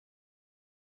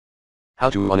How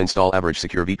to uninstall Average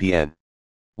Secure VPN.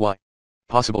 Why?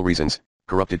 Possible reasons: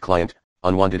 corrupted client,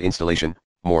 unwanted installation,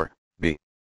 more. B.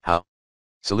 How?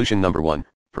 Solution number 1,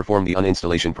 perform the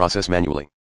uninstallation process manually.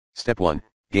 Step 1,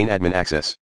 gain admin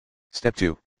access. Step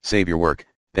 2, save your work,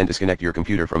 then disconnect your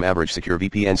computer from Average Secure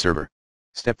VPN server.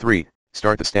 Step 3,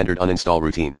 start the standard uninstall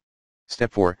routine.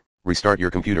 Step 4, restart your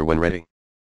computer when ready.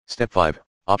 Step 5,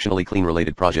 optionally clean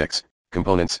related projects,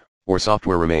 components, or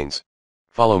software remains.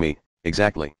 Follow me,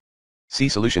 exactly. See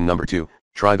solution number 2,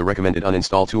 try the recommended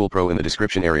Uninstall Tool Pro in the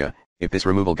description area, if this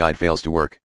removal guide fails to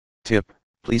work. Tip,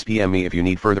 please PM me if you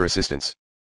need further assistance.